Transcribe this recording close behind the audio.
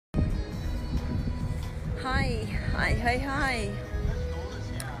Hi.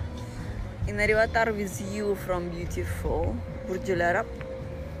 In arrivatar with you from beautiful Burj Al Arab,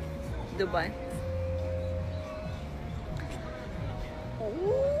 Dubai.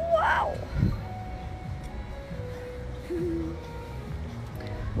 Wow!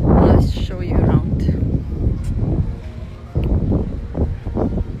 Let's show you around.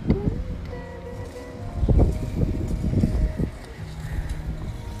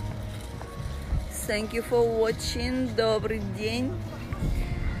 Thank you for watching. Добрый день.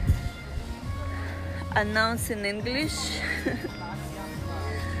 Announce in English.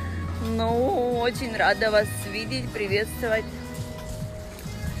 Ну, очень рада вас видеть, приветствовать.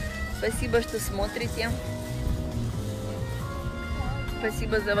 Спасибо, что смотрите.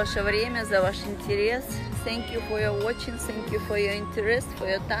 Спасибо за ваше время, за ваш интерес. Thank you for your watching. Thank you for your interest, for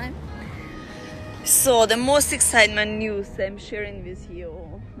your time. So, the most excitement news I'm sharing with you.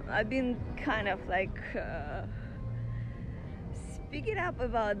 I've been kind of like speaking up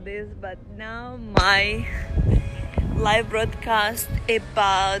about this, but now my live broadcast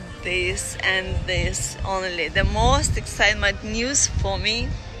about this and this only. The most excitement news for me,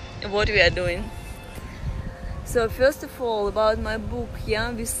 what we are doing. So first of all, about my book,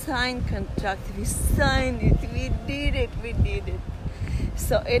 yeah, we signed contract, we signed it, we did it.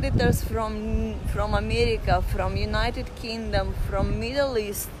 So editors from America, from United Kingdom, from Middle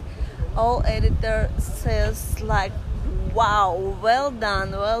East, all editors says like, wow, well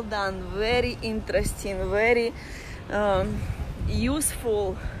done, very interesting, very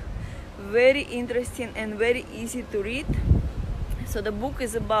useful, very interesting and very easy to read. So the book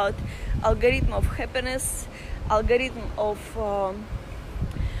is about algorithm of happiness, algorithm of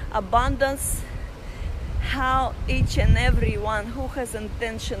abundance, how each and every one who has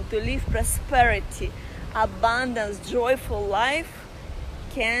intention to live prosperity, abundance, joyful life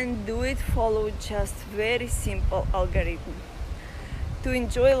can do it. Follow just very simple algorithm. To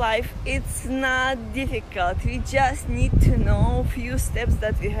enjoy life, it's not difficult. We just need to know a few steps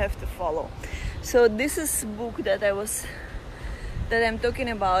that we have to follow. So this is a book that I'm talking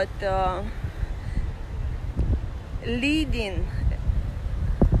about, leading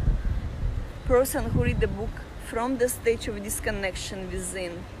person who read the book from the stage of disconnection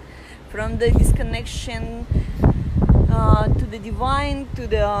within, from the disconnection to the divine, to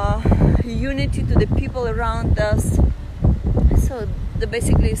the unity, to the people around us. So the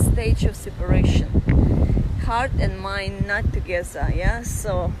basically stage of separation, heart and mind not together. Yeah.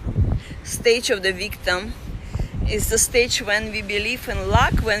 So stage of the victim is the stage when we believe in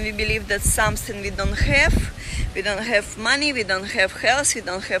luck, when we believe that something we don't have. We don't have money, we don't have health, we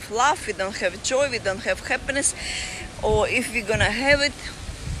don't have love, we don't have joy, we don't have happiness. Or if we're gonna have it,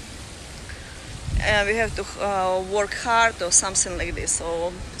 we have to work hard or something like this.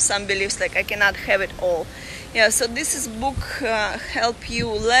 Or some beliefs like I cannot have it all. Yeah, so this is book help you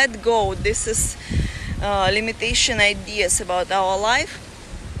let go. This is limitation ideas about our life.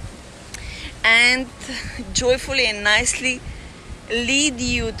 And joyfully and nicely lead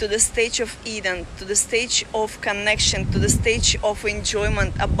you to the stage of Eden, to the stage of connection, to the stage of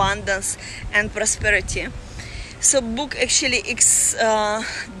enjoyment, abundance and prosperity. So book actually is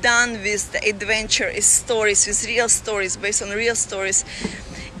done with the adventure, is stories, with real stories, based on real stories.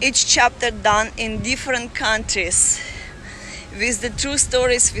 Each chapter done in different countries, with the true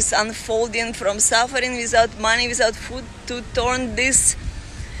stories, with unfolding from suffering without money, without food, to turn this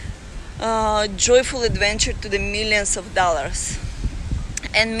joyful adventure to the millions of dollars.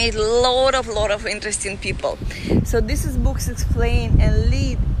 And meet a lot of interesting people. So this is books explain and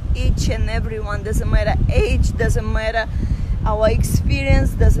lead each and everyone. Doesn't matter age, doesn't matter our experience,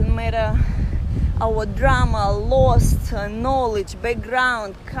 doesn't matter our drama, lost knowledge,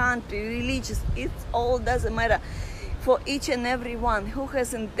 background, country, religious. It all doesn't matter. For each and everyone who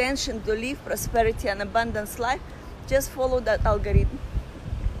has intention to live prosperity and abundance life, just follow that algorithm,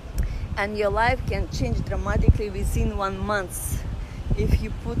 and your life can change dramatically within 1 month. If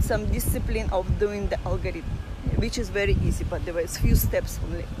you put some discipline of doing the algorithm, which is very easy, but there was few steps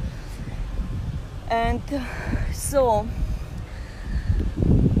only. And so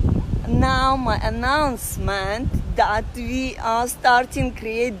now my announcement that we are starting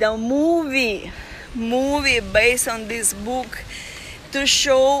create the movie based on this book, to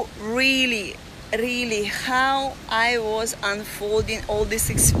show really how I was unfolding all this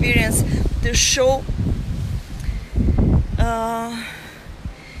experience, to show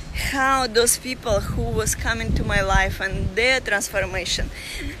how those people who was coming to my life and their transformation,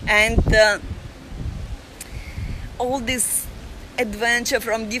 and all this adventure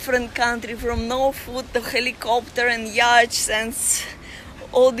from different country, from no food to helicopter and yachts and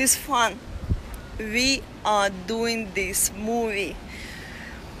all this fun. we are doing this movie.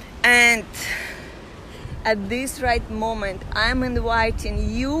 And at this right moment, I'm inviting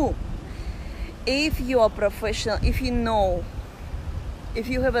you, if you are professional, if you know, if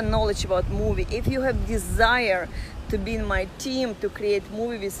you have a knowledge about movie, if you have desire to be in my team to create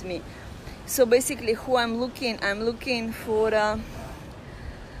movie with me. So basically who I'm looking for a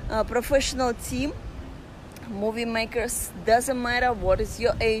professional team, movie makers. Doesn't matter what is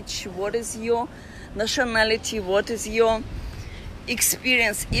your age, what is your nationality, what is your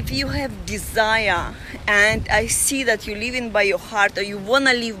experience. If you have desire, and I see that you're living by your heart, or you want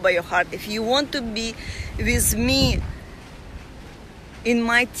to live by your heart, if you want to be with me in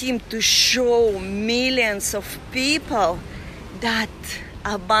my team to show millions of people that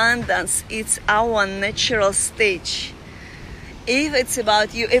abundance is our natural stage. If it's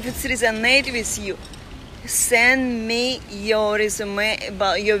about you, if it resonates with you, send me your resume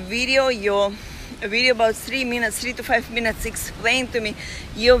about your video, a video about 3 to 5 minutes. Explain to me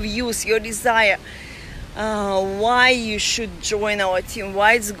your views, your desire, why you should join our team,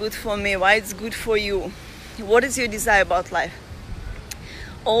 why it's good for me, why it's good for you, what is your desire about life.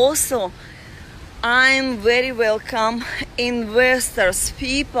 Also, I'm very welcome investors,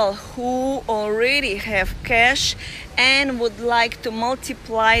 people who already have cash and would like to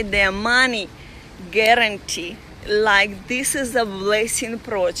multiply their money. Guarantee, like this is a blessing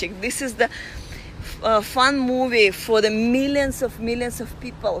project. This is the fun movie for the millions of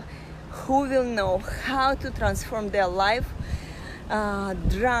people who will know how to transform their life.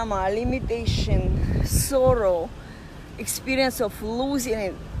 Drama, limitation, sorrow, experience of losing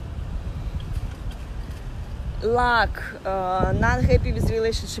it, lack, not happy with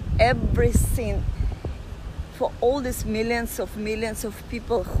relationship, everything. For all these millions of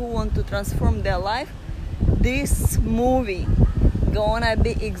people who want to transform their life, this movie gonna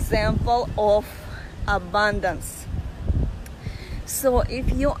be example of abundance. So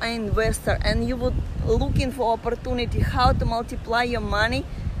if you're an investor and you would looking for opportunity how to multiply your money,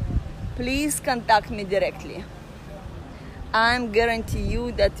 please contact me directly. I'm guarantee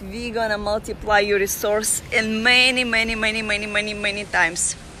you that we're gonna multiply your resource in many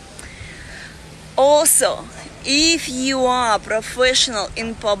times. Also, if you are a professional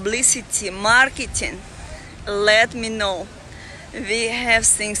in publicity, marketing, let me know. We have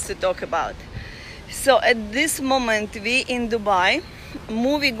things to talk about. So at this moment, we in Dubai.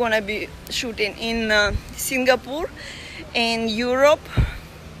 Movie gonna be shooting in Singapore, in Europe,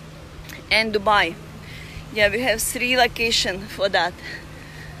 and Dubai. Yeah, we have 3 locations for that.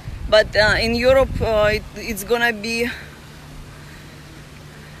 But in Europe, it's gonna be.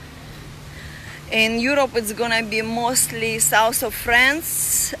 In Europe, it's gonna be mostly south of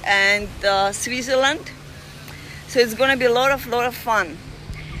France and Switzerland. So it's gonna be a lot of fun.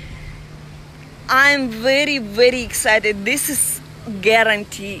 I'm very excited. This is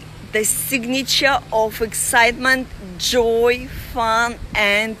guarantee the signature of excitement, joy, fun,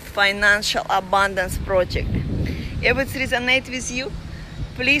 and financial abundance project. If it resonates with you,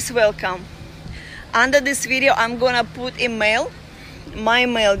 please welcome. Under this video, I'm gonna put email, my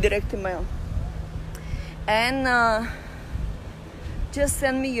email, direct email. And just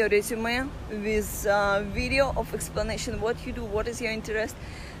send me your resume with video of explanation what you do, what is your interest.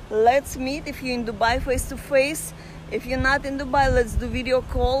 Let's meet. If you're in Dubai, face to face. If you're not in Dubai, let's do video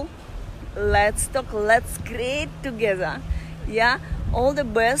call. Let's talk, let's create together. Yeah, all the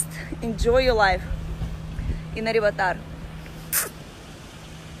best. Enjoy your life. In Arivatar.